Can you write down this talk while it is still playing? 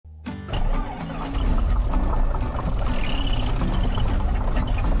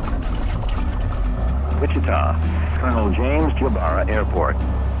Colonel James Jabara Airport.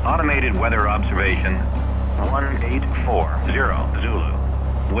 Automated weather observation 1840 Zulu.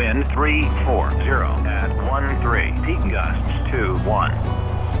 Wind 340 at 13. Peak gusts 21.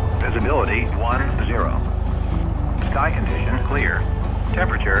 Visibility 10. Sky condition clear.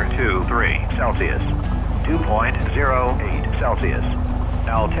 Temperature 23 Celsius. 2.08 Celsius.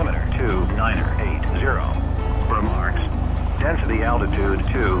 Altimeter 2980. Remarks. Density altitude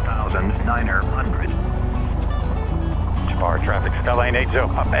 2,900. Jabara traffic, Skylane 80,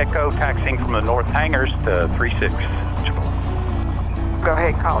 Papa Echo, taxiing from the north hangars to 36. Jabara. Go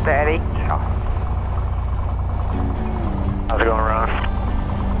ahead, call Daddy. Yeah. How's it going, Ron?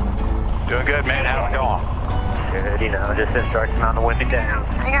 Doing good, man. How's it going? Good, just instructing on the windy down.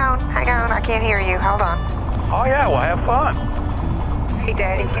 Hang on, I can't hear you. Hold on. Oh, yeah, well, have fun. Hey,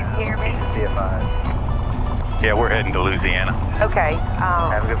 Daddy, can you hear me? CFI. Yeah, we're heading to Louisiana. Okay,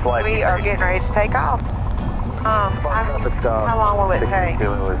 Have a good flight. we are getting ready to take off. How long will it take?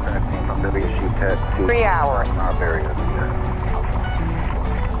 From Wichita to 3 hours. Our area.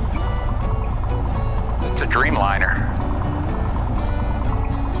 It's a Dreamliner.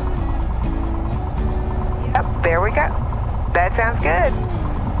 Yep, there we go. That sounds good.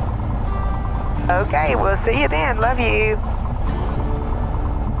 Okay, we'll see you then. Love you.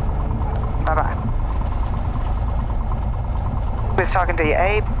 Bye-bye. Was talking to you,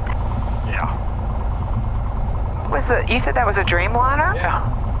 Abe? Yeah. You said that was a Dreamliner? Yeah.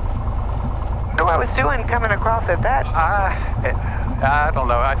 So I was doing coming across at that. I don't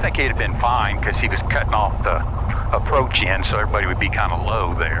know. I think he'd have been fine because he was cutting off the approach in, so everybody would be kind of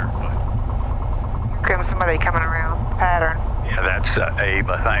low there. Comes somebody coming around pattern. Yeah, that's Abe,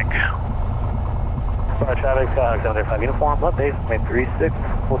 I think. Our traffic, Alexander 5 uniform, left base, main 36,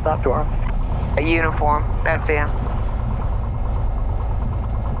 full stop to arm. A uniform. That's him.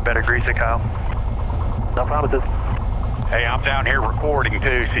 Better grease it, Kyle. No promises. Hey, I'm down here recording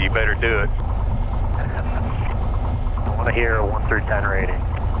too, so you better do it. I want to hear a 1 through 10 rating.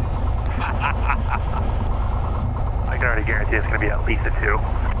 I can already guarantee it's going to be at least a 2.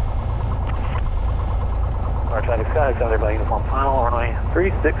 Our traffic, Alexander by uniform final, runway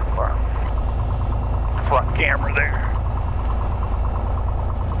 36, far. Front camera there.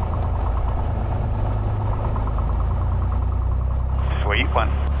 Sweet one.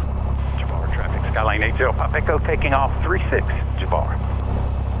 Jabara traffic, Skylane 80, Pop Echo taking off 36, Jabara.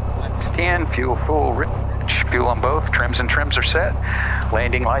 Flaps 10, fuel full, rich, fuel on both, trims and trims are set,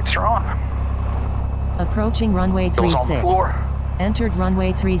 landing lights are on. Approaching runway Wheels on the 36. floor. Entered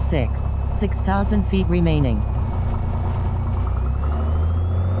runway 36. 6,000 feet remaining.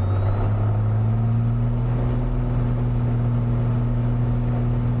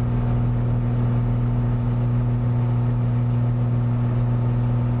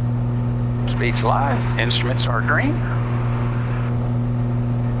 Speed's live, instruments are green.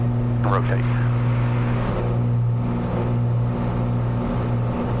 Rotate.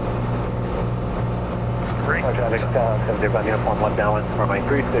 Green. Our traffic, 75 uniform, left downwind, runway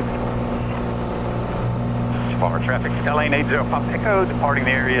 36. Jabara traffic, Skylane 80, Pop Echo, departing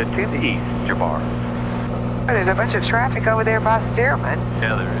the area to the east, Jabara. There's a bunch of traffic over there by Stearman.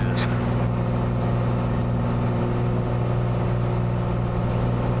 Yeah, there is.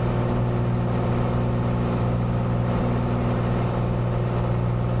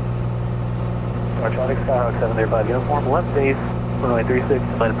 Our traffic, 735 uniform, left base, runway 36,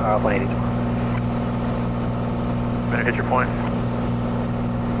 landing power off 180. Better hit your point.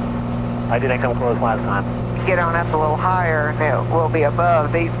 I didn't come close last time. Get on up a little higher and it will be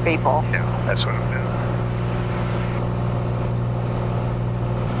above these people. Yeah, that's what I'm doing.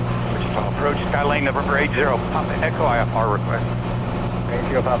 Wichita approach, Skylane November 80, Pop Echo, IFR request.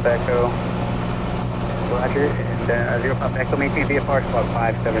 80 Pop Echo. Roger, and 0 Pop Echo, maintain VFR spot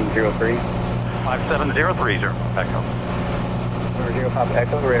 5703. 5703, Echo. Over 0 Pop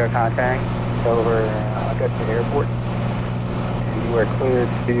Echo, radar contact over Augusta Airport. And you are cleared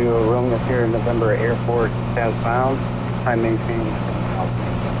to roam this here in November Airport as bound. Time maintain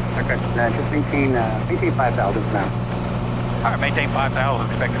 7,000. Okay. Just maintain 5,000 for now. All right, maintain 5,000,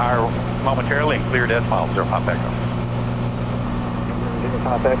 expect higher momentarily and clear dead miles, 0 Pop Echo. 0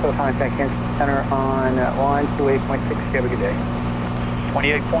 Pop Echo, contact center on line 28.6. Have a good day.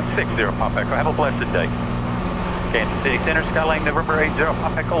 28.60 Pop Echo. Have a blessed day. Kansas City Center, Skylane November 80,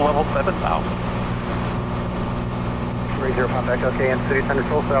 Pop Echo, level 7,000. 30 Pop Echo, Kansas City Center,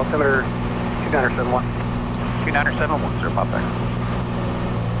 full altimeter 2971. 2971, Pop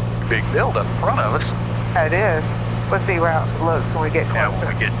Echo. Big build up in front of us. It is. Let's see how it looks when we get Yeah, closer.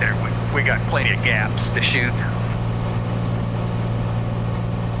 when we get there, we got plenty of gaps to shoot.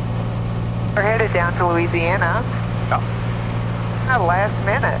 We're headed down to Louisiana. Not last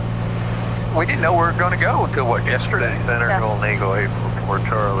minute. We didn't know we were going to go until, what, yesterday? Center, Yeah. Golden Eagle, 844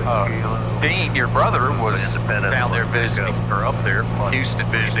 Charlie. Dean, your brother, was down there visiting, or up there, Houston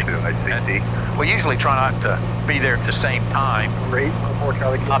visiting. And we usually try not to be there at the same time. 844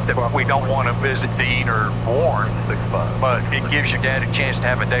 Charlie. Not that we don't want to visit Dean or Warren, but it gives your dad a chance to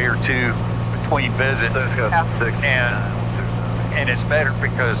have a day or two between visits. And it's better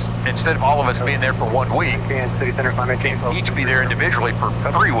because instead of all of us being there for 1 week, City Center, we can each be there individually for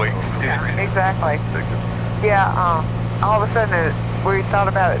 3 weeks. Yeah, exactly. Yeah, all of a sudden we thought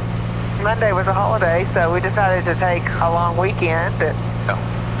about it. Monday was a holiday, so we decided to take a long weekend. That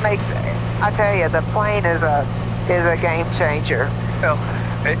makes, I tell you, the plane is a game changer. Well,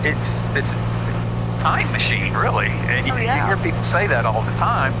 it's a time machine, really. And you hear people say that all the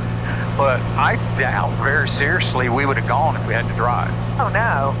time. But I doubt very seriously we would have gone if we had to drive. Oh,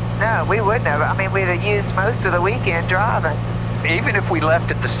 no, we wouldn't have. I mean, we'd have used most of the weekend driving. Even if we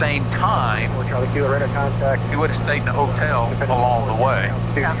left at the same time, Charlie Kilo radar contact. we would have stayed in the hotel along the way.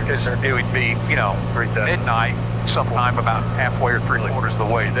 Yeah. Because it would be, midnight, sometime about halfway or 3/4 of the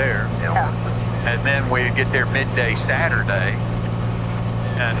way there. Yeah. And then we'd get there midday Saturday.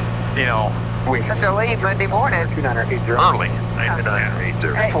 And, we So leave Monday morning. 2980. early. Hey.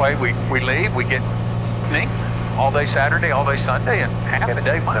 This way we leave, we get evening, all day Saturday, all day Sunday, and half a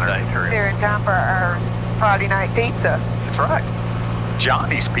day Monday. There in time for our Friday night pizza. That's right.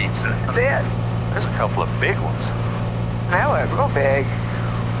 Johnny's Pizza. That's it. There's a couple of big ones. No, it's real big.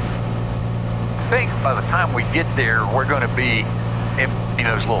 I think by the time we get there, we're going to be in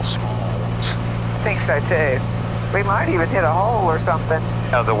those little small ones. I think so too. We might even hit a hole or something.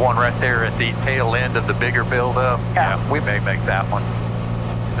 The one right there at the tail end of the bigger buildup. Yeah. We may make that one.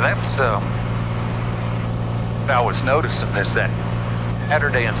 And that's, I was noticing this, that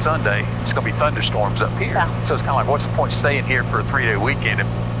Saturday and Sunday, it's going to be thunderstorms up here. Yeah. So it's kind of like, what's the point of staying here for a 3-day weekend in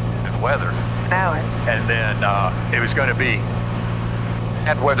the weather? No, And then it was going to be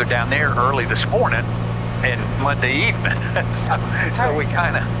had weather down there early this morning and Monday evening. so we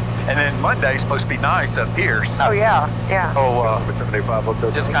kind of, and then Monday's supposed to be nice up here. So, oh yeah.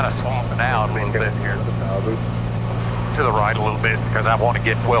 just kind of swapping out a little bit here to the right a little bit because I want to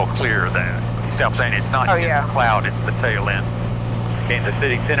get well clear of that. You see what I'm saying? It's not just the cloud, it's the tail end. Kansas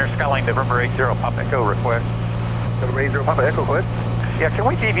City Center, Skyline November 80 Pop Echo request. November 80 Papa Echo, go ahead. Yeah, can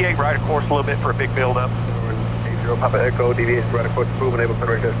we deviate right of course a little bit for a big buildup? 80 Papa Echo, deviation right of course approved, enable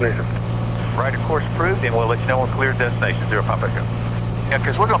federal destination. Right of course approved, and we'll let you know when cleared destination 0 Pop Echo. Yeah,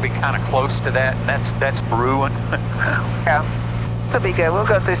 because we're going to be kind of close to that, and that's brewing. Yeah. It'll be good. We'll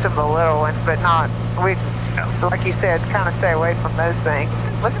go through some of the little ones, but not, like you said, kind of stay away from those things.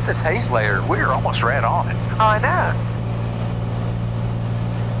 Look at this haze layer. We're almost right on it. Oh, I know.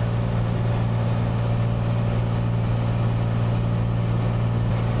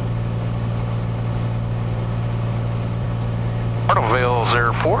 Arnoldville's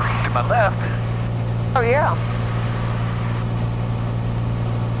airport to my left. Oh, yeah.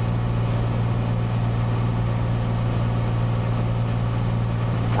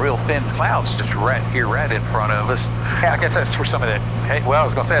 Real thin clouds just right here, right in front of us. I guess that's where some of that, well, I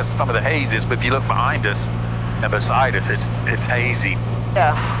was going to say that's some of the haze is, but if you look behind us and beside us, it's hazy.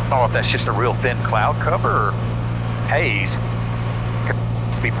 Yeah. I don't know if that's just a real thin cloud cover or haze.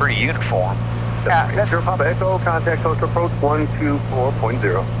 It's be pretty uniform. Yeah, that's 0 Papa Echo, contact coastal approach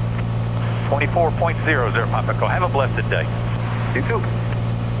 124.0. 24.0, 0 Pop Echo. Have a blessed day. You too.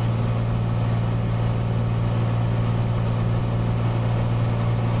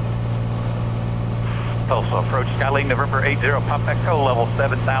 Pulse approach Skyline November 80 Pop Echo, level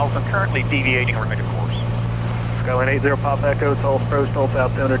 7,000, currently deviating right of course. Skyline 80 Papa Echo, Tulsa approach, Tulsa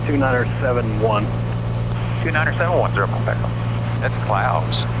altimeter 2971. 2971, 0 Pop Echo. That's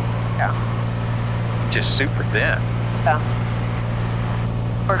clouds. Yeah. Just super thin. Yeah.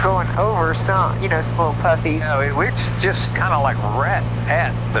 We're going over some, some little puffies. We're just kind of like right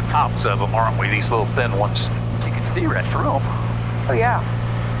at the tops of them, aren't we? These little thin ones. You can see right through them. Oh, yeah.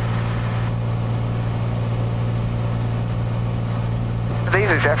 These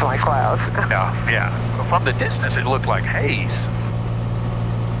are definitely clouds. Yeah. From the distance, it looked like haze.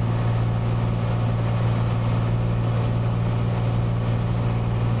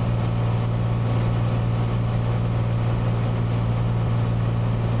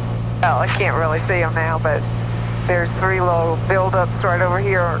 Well, I can't really see them now, but there's 3 little buildups right over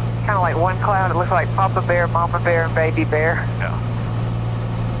here, kind of like one cloud. It looks like Papa Bear, Mama Bear, and Baby Bear. Yeah.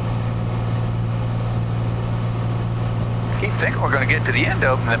 Keep thinking we're going to get to the end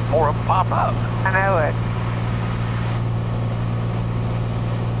of them, and then more of them pop up. I know it.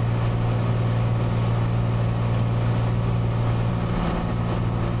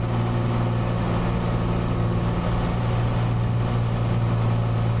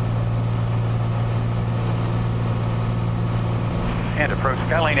 And approach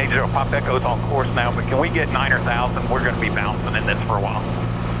Skylane 80, Pop Echo's on course now, but can we get 9,000? We're going to be bouncing in this for a while.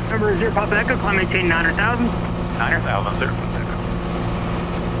 Number 0 Pop Echo, climb maintain 9,000. 9,000, 0 Pop Echo.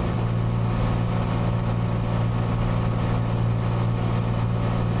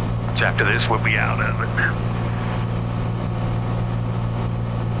 After this, we'll be out of it.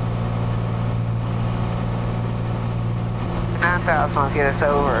 9,000 will get us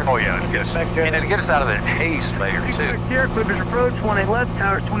over. Oh yeah, it'll get us, and it'll get us out of that haze layer too. Here, Clippers approach, 18 left,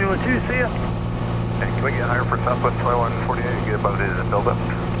 towers 21-2, see ya. Hey, can we get higher for Southwest 2148 and get above the buildup?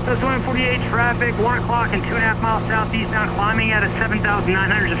 That's 148 traffic, 1 o'clock and 2.5 miles southeast, now climbing out of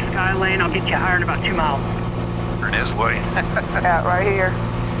 7,900 of Skylane. I'll get you higher in about 2 miles. Turn this way. Out right here.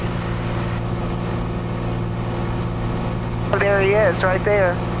 Oh, there he is, right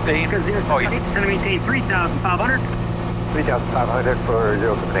there. Steve. Oh, yeah. Gonna maintain 3,500. 3,500 for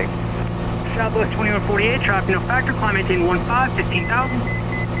 078. Southwest 2148, traffic no factor, climb maintain 15, 15,000.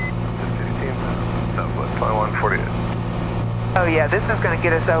 15,000, Southwest 2148. Oh yeah, this is going to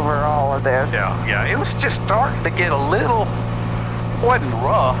get us over all of this. Yeah, it was just starting to get a little, wasn't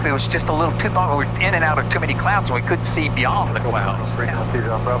rough, it was just a little too long. We were in and out of too many clouds and we couldn't see beyond the clouds. Frequencies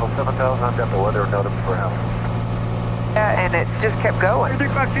on Bravo 7,000, I've got the weather noted for house. Yeah, and it just kept going.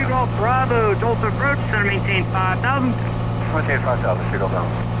 35 Golf Bravo, Delta approach, center maintain 5,000. Maintain 5,000, Seagull down.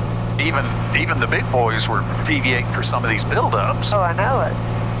 Even the big boys were deviating for some of these buildups. Oh, I know it.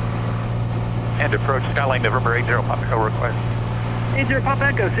 And approach Skylane November 80 Pop Echo request. 80 Pop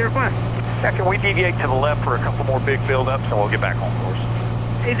Echo, zero request. Yeah, can we deviate to the left for a couple more big buildups and we'll get back on course.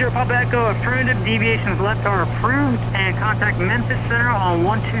 80 Pop Echo, affirmative, deviations left are approved, and contact Memphis Center on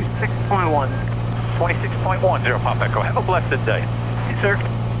 126.1. 26.1, 0 Pop Echo. Have a blessed day. Yes, sir.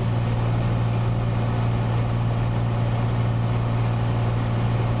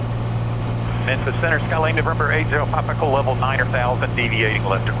 Memphis Center, Skylane November 80 Pop Echo, level 9,000, deviating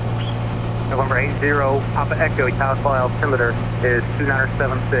left of course. November 80, Papa Echo, Tower Fly Altimeter is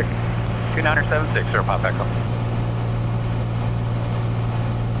 2976. 2976, 0 Pop Echo.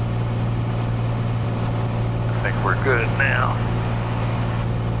 I think we're good now.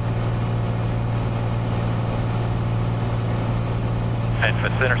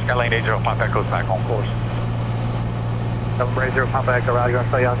 Memphis Center, Skylane 80 Pop Echo's back on course. November 80, Papa Echo, Rally, going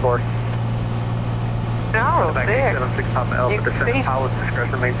to stay on course. No, there. 76 Papa Alpha, You can descent see pilot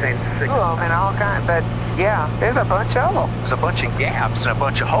discretion, maintain 6. Oh, and all kinds, but yeah, there's a bunch of them. There's a bunch of gaps and a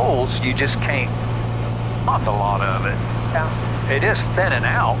bunch of holes. You just can't spot a lot of it. Yeah. It is thinning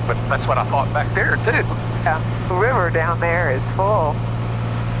out, but that's what I thought back there too. Yeah. The river down there is full.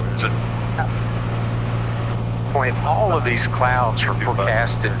 Is it? All of these clouds are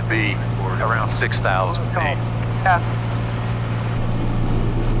forecasted to be around 6,000 feet. Yeah.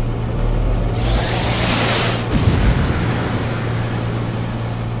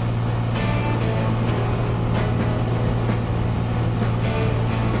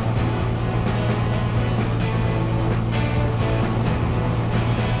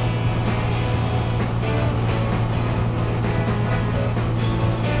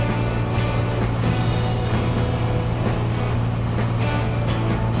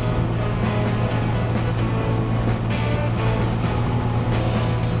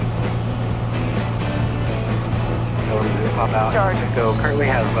 So currently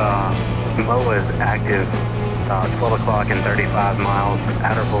have MOAs active 12 o'clock and 35 miles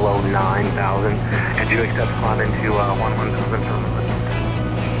at or below 9,000. And do you accept climb into 11,000 from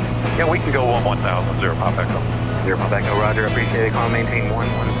Yeah, we can go 1,000, 0 Pop Echo. 0 Pop Echo, roger, appreciate it. Climb maintain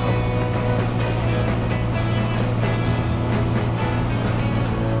 11,000.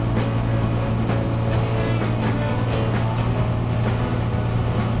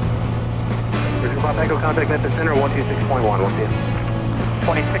 Pop Echo, contact Memphis Center, 126.1, we'll see you.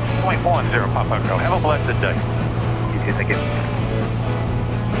 26.1, 0 Pop Echo. Have a blessed day. You too, thank you.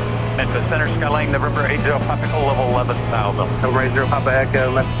 Memphis Center, Skylane November 80 Pop Echo, level 11,000. November 80 Papa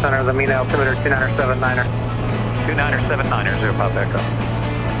Echo, Memphis Center, the mean altimeter 2979er. 2979er, 0 Pop Echo.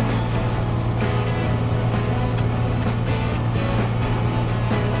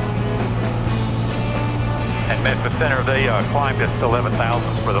 And Memphis Center, they climbed us to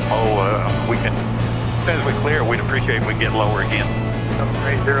 11,000 for the pole. We can, as soon as we clear, we'd appreciate we get lower again. November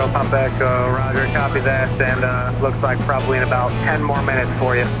 80 Papa Echo, roger, copy that, and looks like probably in about 10 more minutes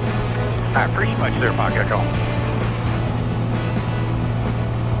for you. I appreciate much, 0 Pop Echo.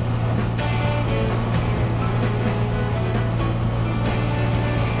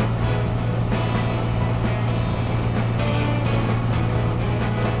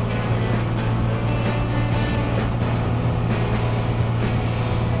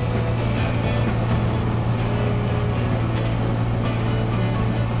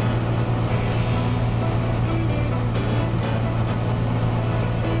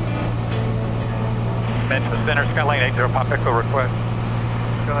 Center, Skylane 80, Pop Echo request.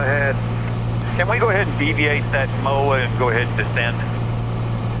 Go ahead. Can we go ahead and deviate that MOA and go ahead and descend?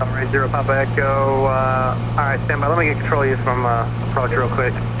 All right, 0 Papa Echo. All right, stand by. Let me get control of you from approach real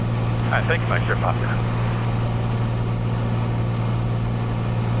quick. All right, thank you much, sir, Papa.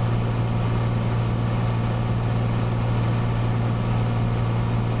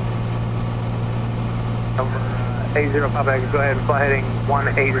 Over 80 Papa Echo. Go ahead and fly heading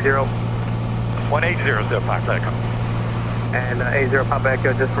 180. 180, 0 Papa Echo. And 80 Papa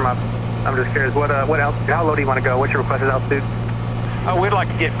Echo, just from I'm just curious, what altitude, how low do you want to go? What's your requested altitude? We'd like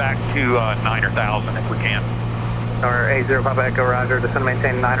to get back to 9 or 1,000 if we can. Or 80 Papa Echo, roger. Descend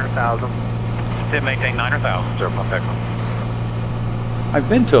maintain 9 or 1,000. Descend maintain 9 or 1,000, 0 Papa Echo. I've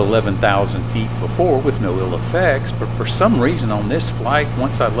been to 11,000 feet before with no ill effects, but for some reason on this flight,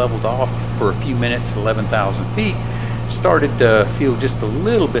 once I leveled off for a few minutes at 11,000 feet, started to feel just a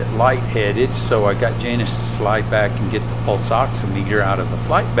little bit lightheaded, so I got Janis to slide back and get the pulse oximeter out of the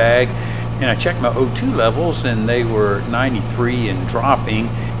flight bag, and I checked my O2 levels and they were 93 and dropping,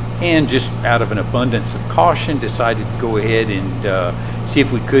 and just out of an abundance of caution decided to go ahead and see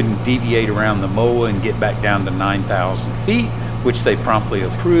if we couldn't deviate around the MOA and get back down to 9,000 feet, which they promptly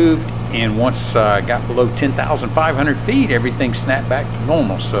approved. And once I got below 10,500 feet, everything snapped back to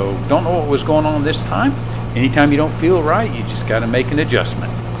normal. So don't know what was going on this time. Anytime you don't feel right, you just got to make an adjustment.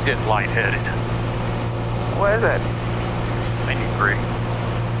 It's getting lightheaded. What is it? 93.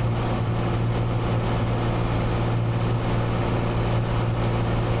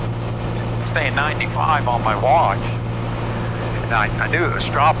 Staying 95 on my watch. And I knew it was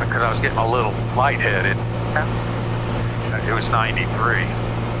dropping because I was getting a little lightheaded. It was 93.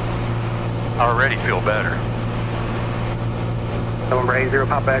 I already feel better. November 80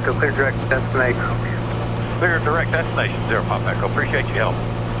 Papa Echo, clear direct destination. Clear direct destination, 0 Papa Echo. Appreciate your help.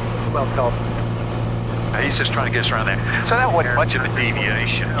 Well called. He's just trying to get us around there. So that wasn't much of a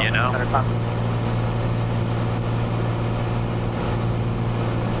deviation, you know?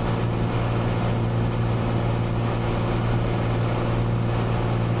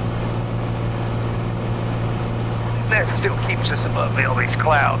 That still keeps us above all these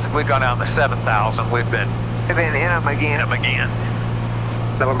clouds. If we'd gone down to 7,000, we'd been They've been in them again.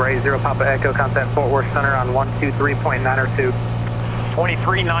 November 80 Papa Echo, contact Fort Worth Center on 123.902.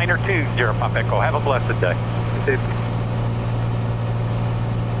 23.902, 0 Papa Echo. Have a blessed day. You too.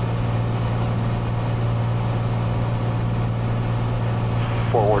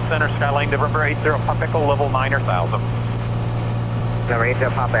 Fort Worth Center, Skylane, November 80 Papa Echo, level 9 or 1,000. Number 80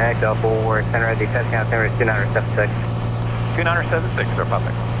 Papa Echo, Fort Worth Center, descent count there is 2976. 2976, 0 Papa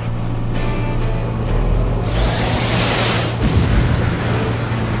Echo.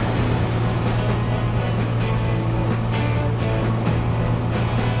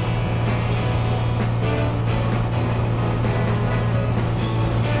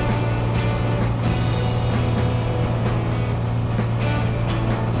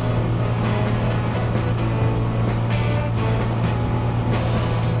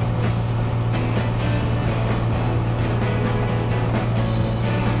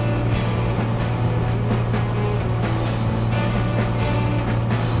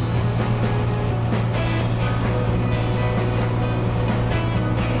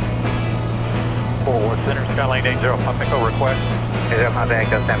 Skylane 80 Papa Echo request. 80 Papa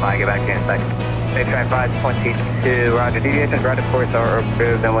Echo, stand by, get back to you in a second. They try 522, roger. Deviations right of course are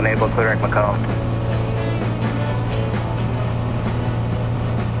approved and will enable clear direct McCall.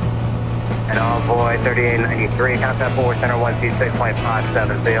 And envoy 3893, contact Fort Worth Center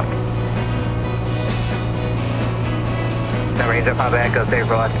 126.570. Number 80 Papa Echo, safe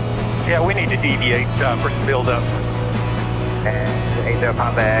for us. Yeah, we need to deviate for some build-up. And 80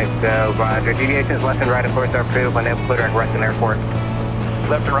 Papa Echo, roger. Deviations left and right of course are approved when able clear at Ruston Airport.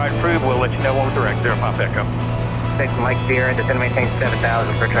 Left and right approved, we'll let you know when we're direct, 0 Papa Echo. 6 Mike Sierra, descend maintain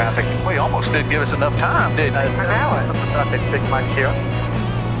 7,000 for traffic. Well, you almost didn't give us enough time, did you? An hour. 6 Mike Sierra.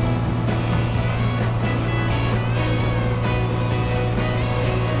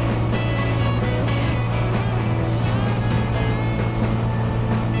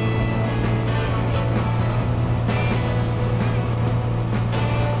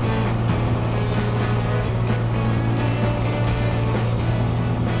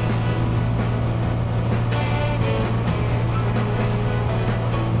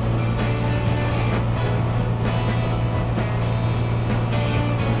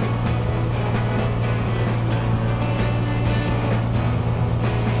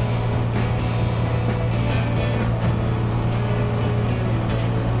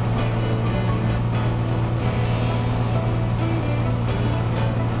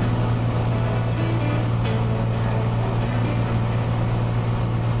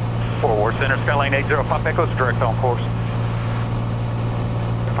 4 center, Skylane 80, Pop Echo, is direct on course.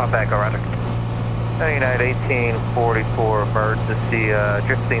 Pop Echo, roger. United 1844, emergency,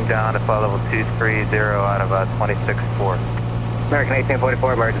 drifting down to flight level 230 out of 26-4. American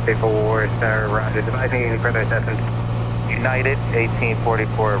 1844, emergency for Center, roger. Devising any further assessment. United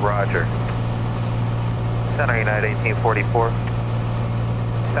 1844, roger. Center United 1844.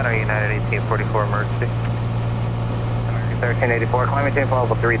 Center United 1844, emergency. American 1384, climb maintain flight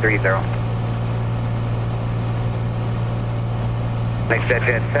level 330. Next jet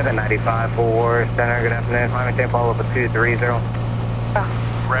 795 for Center, good afternoon. Climb maintain flight level 230.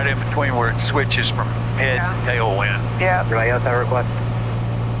 Right in between where it switches from head to tailwind. Yeah. Anybody else have a request?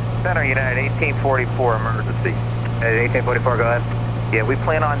 Center United 1844, emergency. 1844, go ahead. Yeah, we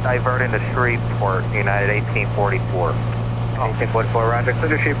plan on diverting to Shreveport, United 1844. 1844, roger. Clear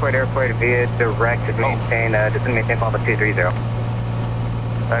to Shreveport Airport via direct to maintain, descend maintain flight level 230.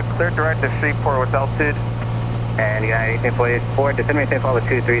 Clear direct to Shreveport with altitude. And United 1844, descend maintain flight level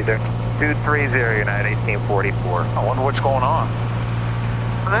 230. 230, United 1844. I wonder what's going on.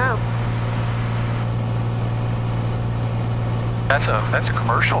 Wow. That's a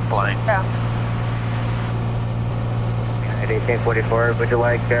commercial plane. Yeah. United 1844, would you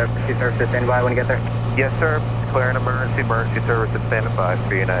like pursuit service to stand by when you get there? Yes, sir. Declaring emergency service at standing by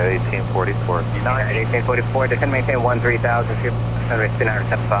for United 1844. United 1844, descend maintain 13,000, Center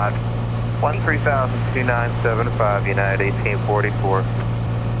 2975. 13,2975, United 1844.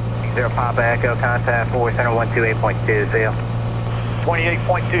 0 Papa Echo, contact 4 Center 128.20.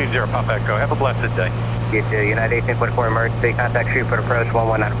 28.20, Pop Echo. Have a blessed day. You too. United 1844, emergency, contact Shreveport approach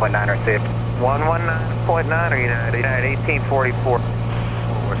 119.9 or 6. 119.9 or United 1844.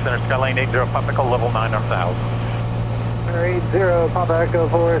 Center Skylane 80, Pop Echo, level 9,000. Center 80, Papa Echo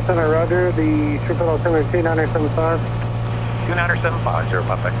 4 Center, roger. The Shreveport altimeter 2975. 2975,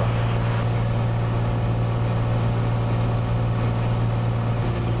 Pop Echo.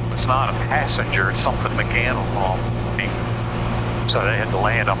 It's not a passenger, it's something mechanical. So they had to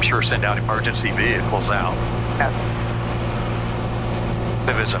land, I'm sure, send out emergency vehicles out.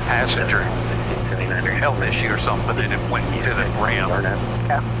 If it's a passenger, health issue or something, and it went to the ground.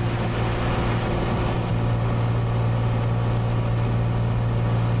 Yeah.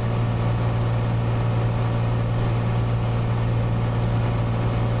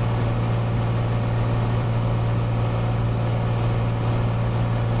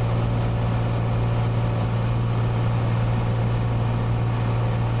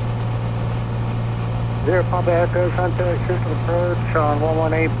 Papa Echo, contact Shreveport approach on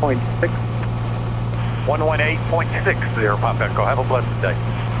 118.6. 118.60, Pop Echo. Have a blessed day.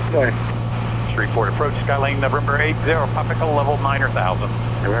 Good. Shreveport approach, Skylane November 80, Pop Echo, level 9,000.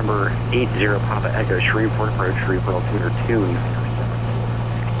 November 80, Papa Echo, Shreveport approach, Shreveport altimeter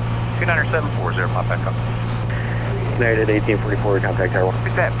 29740, Pop Echo. United 1844, contact tower.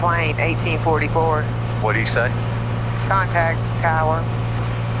 Where's that plane, 1844? What do you say? Contact tower.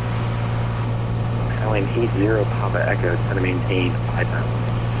 Skylane 80, Papa Echo, descend to maintain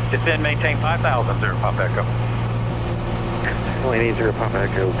 5,000. Descend, maintain 5,000, Pop Echo. Skylane 80, Papa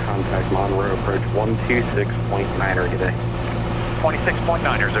Echo, contact Monroe approach 126.9 good day.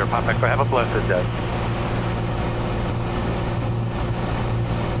 26.9, Pop Echo. Have a blessed day.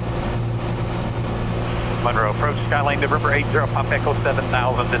 Monroe approach, Skylane November 80, Pop Echo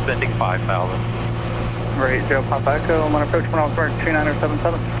 7,000, descending 5,000. Number 80, Papa Echo, I'm on approach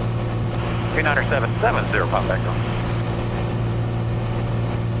 2977. 2977, Pop Echo.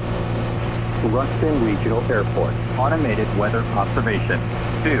 Ruston Regional Airport, automated weather observation.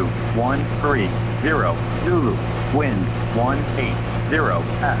 2130, Zulu, wind 180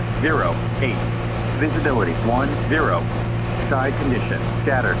 at 08, visibility 10, sky condition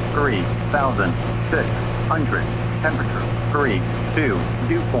scattered 3,600, temperature 32,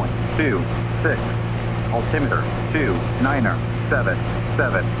 dew point 26, altimeter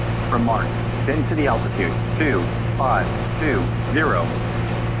 2977, remark, density altitude 2520.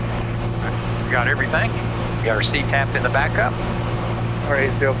 Got everything? You got our seat tapped in the backup?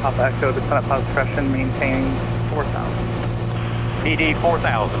 Alright, 80 Papa Echo, the center pulse suppression, maintain 4,000. PD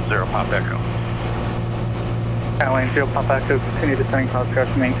 4,000, Pop Echo. Skylane 0 Papa Echo, continue descending pulse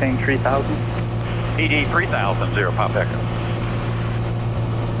suppression, maintain 3,000. PD 3,000, Pop Echo.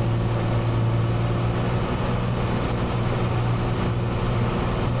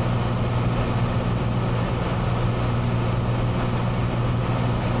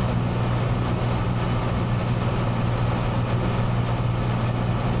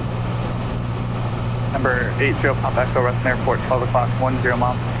 Number 80 Papa Echo, Ruston Airport, 12 o'clock, 10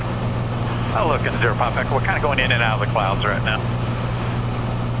 miles. Oh, look at 0 Pop Echo. We're kind of going in and out of the clouds right now.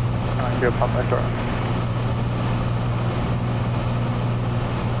 0 Papa Echo.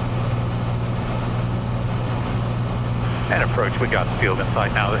 And approach, we got the field in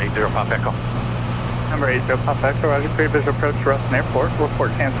sight now, 80 Papa Echo. Number 80 Papa Echo, Roger, pre-visual approach to Ruston Airport.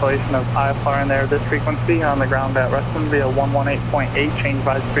 Report cancellation of IFR in there this frequency on the ground at Ruston via 118.8, change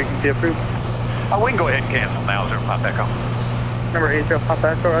by frequency approved. We can go ahead and cancel now, 0 Papa Echo. Number 80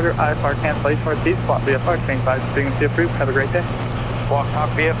 Papa Echo, Roger, IFR cancellation received, squawk VFR, change by frequency approved. Have a great day. Squawk Talk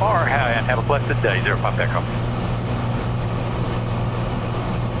VFR, and have a blessed day, 0 Papa Echo.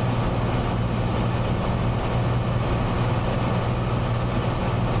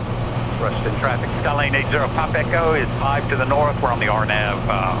 Ruston traffic, Skylane 80 Pop Echo is 5 to the north. We're on the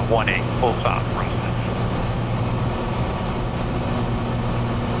RNAV 18, full stop, Ruston.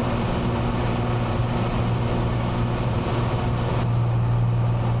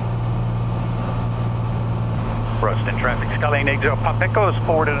 Ruston traffic, Skylane 80 Pop Echo is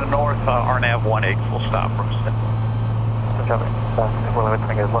 4 to the north, RNAV 18, full stop, Ruston. Traffic, we're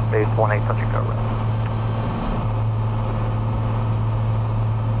limiting is 1 base 18, touch and go, Ruston.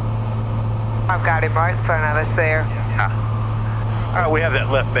 I've got him right in front of us there. Yeah. All right, we have that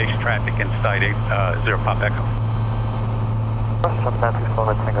left base traffic in sight, 0 Pop Echo. Ruston traffic,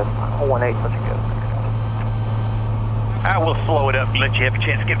 limiting is 18, touch and go. All right, we'll slow it up and let you have a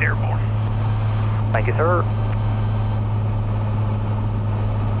chance to get airborne. Thank you, sir.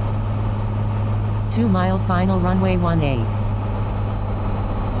 2 mile final runway 18.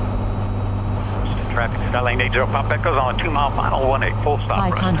 Ruston traffic, Skylane 80 Pop Echo's on 2 mile final 18, full stop.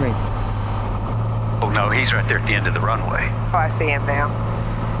 500. Ruston. Oh no, he's right there at the end of the runway. Oh, I see him now.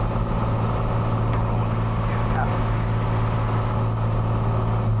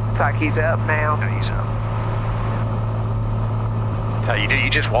 Looks like he's up now. Yeah, he's up. That's how you do.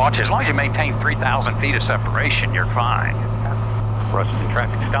 You just watch. As long as you maintain 3,000 feet of separation, you're fine. Ruston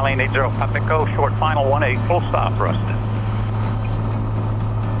traffic, Skylane 80 Pop Echo, short final 18, full stop, Ruston.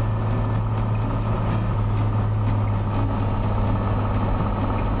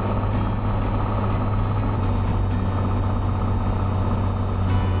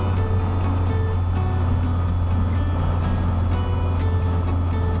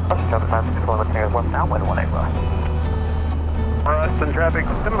 Ruston traffic,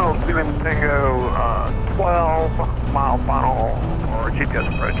 Seminole 2 in Tango, 12 mile final, or GPS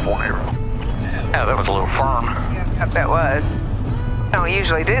approach 18. Yeah, that was a little firm. Yep, that was. Don't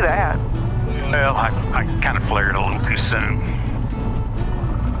usually do that. Well, I kind of flared a little too soon.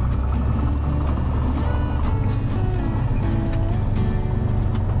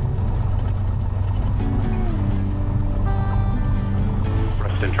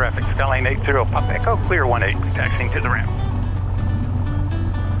 Ruston traffic, Skylane 80 Pop Echo, clear 18, taxiing to the ramp.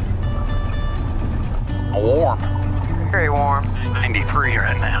 Warm. Very warm. 93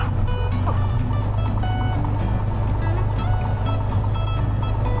 right now.